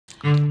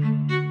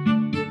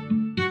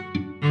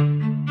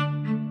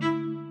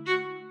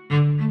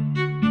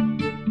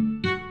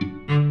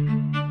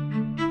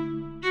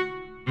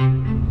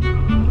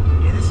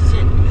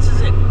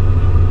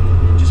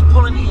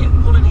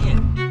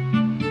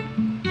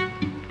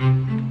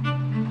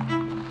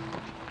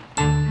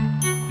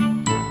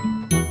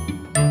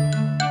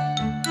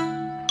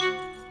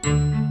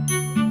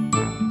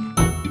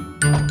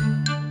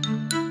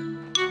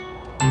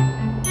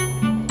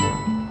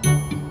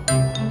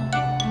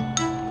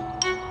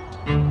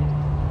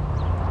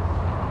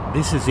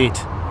This is it.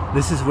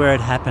 This is where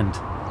it happened.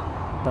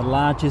 The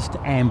largest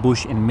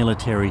ambush in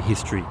military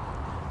history.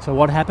 So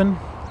what happened?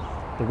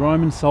 The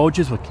Roman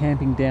soldiers were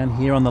camping down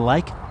here on the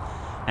lake,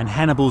 and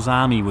Hannibal's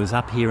army was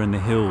up here in the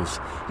hills.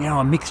 You know,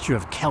 a mixture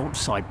of Celts,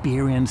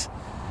 Siberians,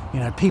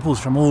 peoples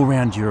from all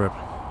around Europe.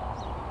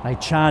 They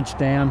charged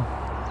down,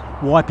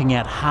 wiping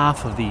out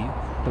half of the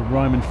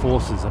Roman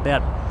forces,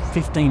 about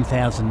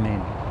 15,000 men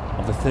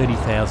of the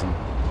 30,000.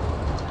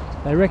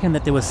 They reckon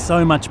that there was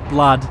so much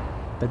blood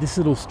that this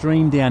little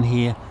stream down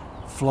here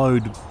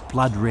flowed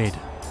blood red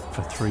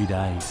for 3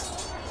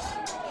 days.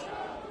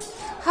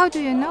 How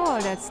do you know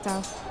all that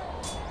stuff?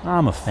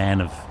 I'm a fan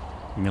of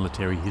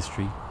military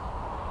history.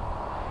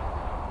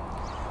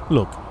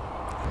 Look,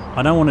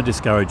 I don't want to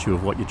discourage you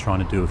of what you're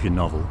trying to do with your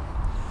novel,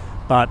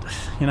 but,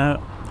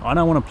 I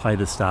don't want to play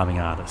the starving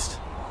artist.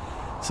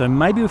 So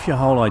maybe with your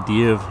whole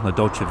idea of La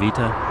Dolce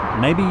Vita,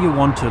 maybe you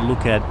want to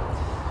look at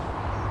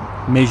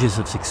measures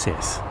of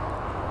success.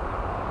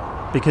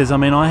 Because, I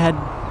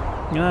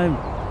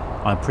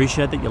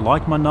appreciate that you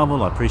liked my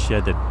novel, I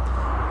appreciate that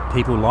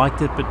people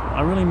liked it, but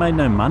I really made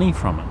no money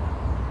from it.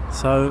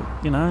 So,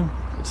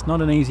 it's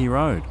not an easy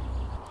road.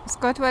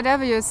 Scott,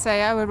 whatever you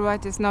say, I will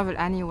write this novel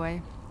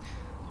anyway.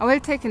 I will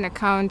take into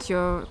account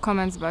your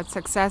comments about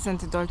success and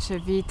the Dolce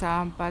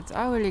Vita, but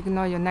I will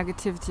ignore your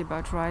negativity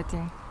about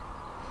writing.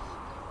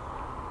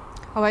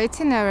 Our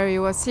itinerary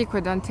was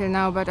secret until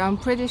now, but I'm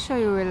pretty sure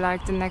you will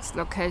like the next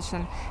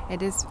location.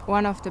 It is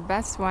one of the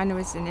best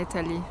wineries in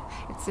Italy.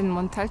 It's in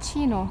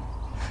Montalcino.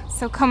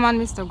 So come on,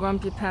 Mr.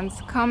 Grumpy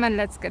Pants, come and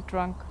let's get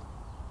drunk.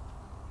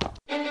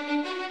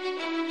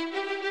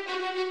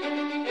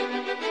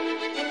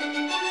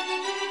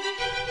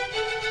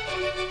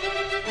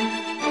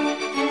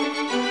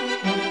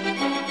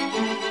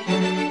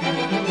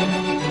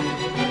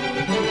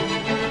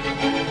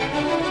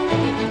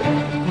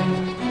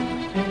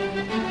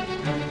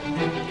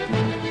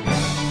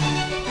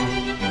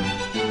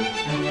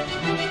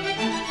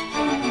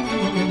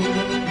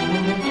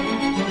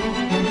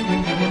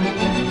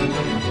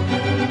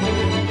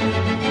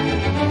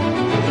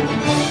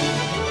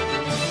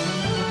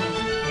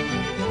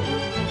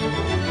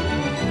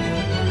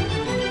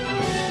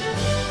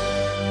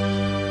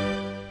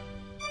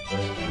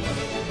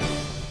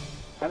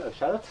 Hello,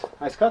 Charlotte.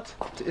 Hi, Scott.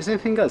 Is there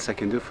anything else I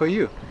can do for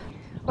you?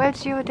 Well,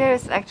 Gio, there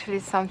is actually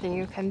something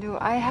you can do.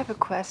 I have a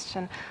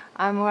question.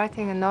 I'm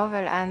writing a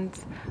novel and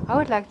I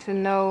would like to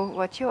know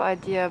what your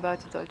idea about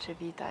the Dolce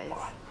Vita is.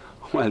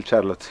 Well,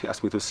 Charlotte, you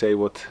asked me to say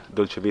what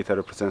Dolce Vita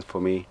represents for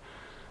me.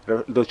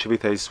 Dolce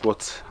Vita is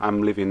what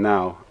I'm living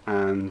now,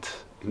 and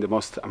in the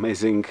most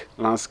amazing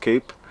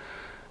landscape,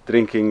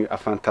 drinking a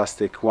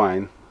fantastic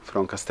wine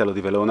from Castello di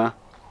Verona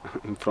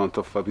in front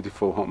of a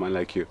beautiful woman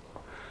like you.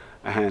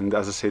 And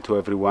as I say to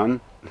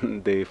everyone,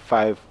 the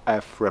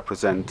 5F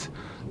represent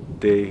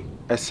the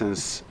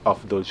essence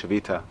of Dolce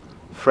Vita: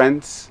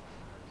 friends,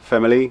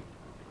 family,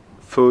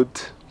 food,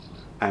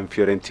 and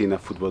Fiorentina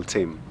football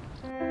team.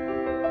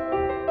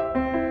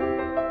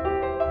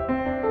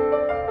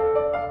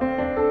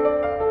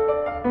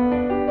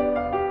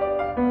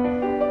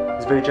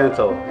 It's very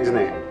gentle, isn't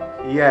it?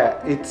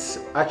 Yeah, it's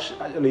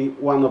actually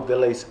one of the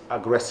least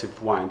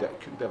aggressive wine that you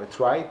could ever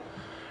try.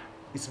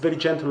 It's very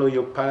gentle on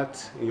your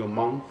palate, in your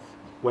mouth.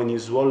 When you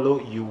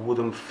swallow, you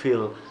wouldn't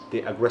feel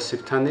the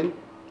aggressive tannin,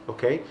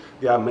 okay?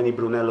 There are many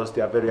Brunellos, they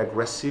are very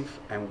aggressive,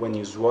 and when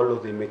you swallow,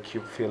 they make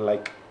you feel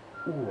like,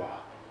 ooh.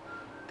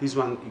 This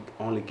one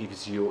only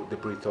gives you the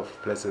breath of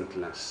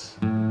pleasantness.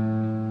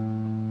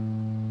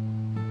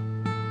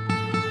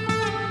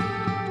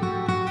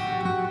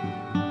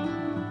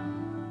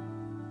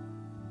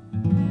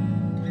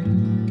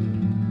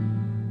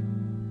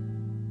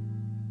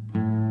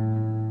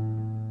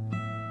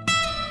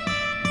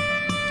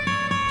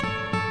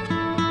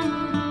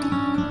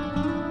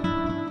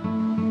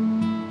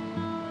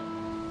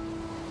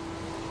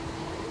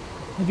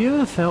 Have you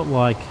ever felt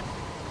like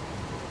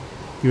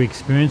you're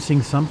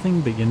experiencing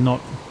something but you're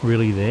not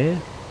really there?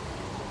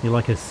 You're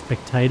like a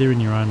spectator in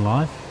your own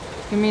life?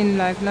 You mean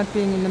like not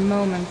being in the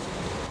moment?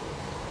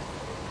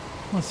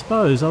 I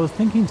suppose. I was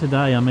thinking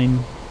today,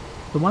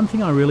 the one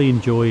thing I really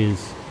enjoy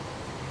is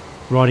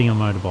riding a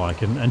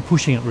motorbike and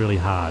pushing it really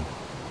hard.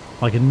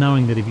 Like, and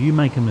knowing that if you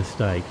make a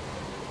mistake,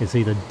 it's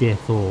either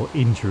death or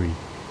injury.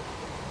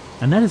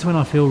 And that is when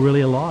I feel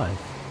really alive.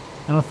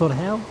 And I thought,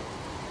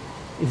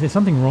 is there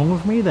something wrong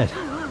with me that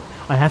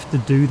I have to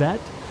do that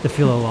to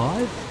feel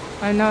alive?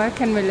 I know, I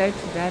can relate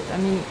to that.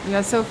 You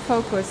are so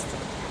focused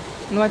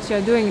on what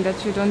you're doing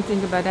that you don't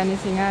think about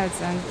anything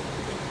else. And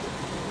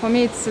for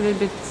me, it's a little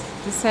bit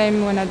the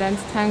same when I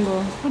dance tango.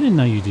 I didn't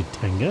know you did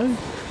tango.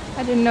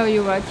 I didn't know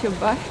you ride your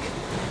bike.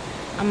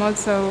 I'm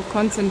also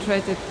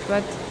concentrated,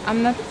 but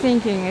I'm not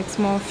thinking, it's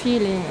more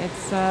feeling.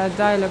 It's a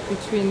dialogue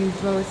between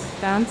both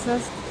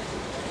dancers.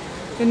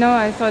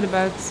 I thought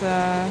about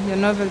your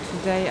novel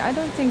today. I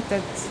don't think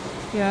that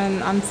you're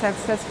an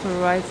unsuccessful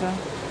writer.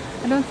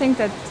 I don't think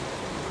that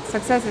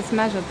success is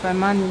measured by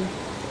money.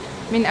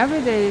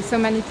 Every day so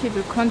many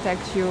people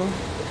contact you.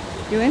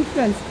 You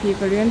influence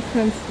people, you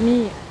influence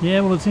me.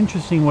 Yeah, well, it's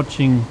interesting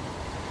watching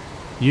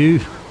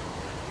you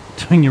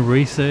doing your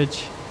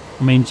research.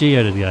 I mean,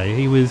 Gio today,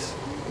 he was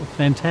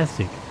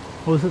fantastic.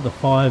 What was it? The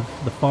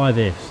five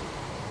F's: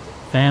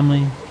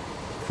 family,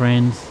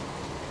 friends.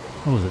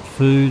 What was it?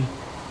 Food,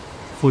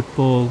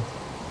 football.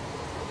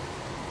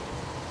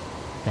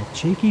 That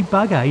cheeky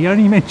bugger. He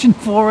only mentioned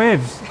 4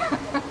 F's.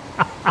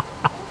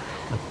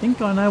 I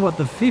think I know what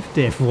the 5th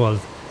F was.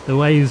 The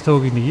way he was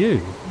talking to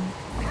you.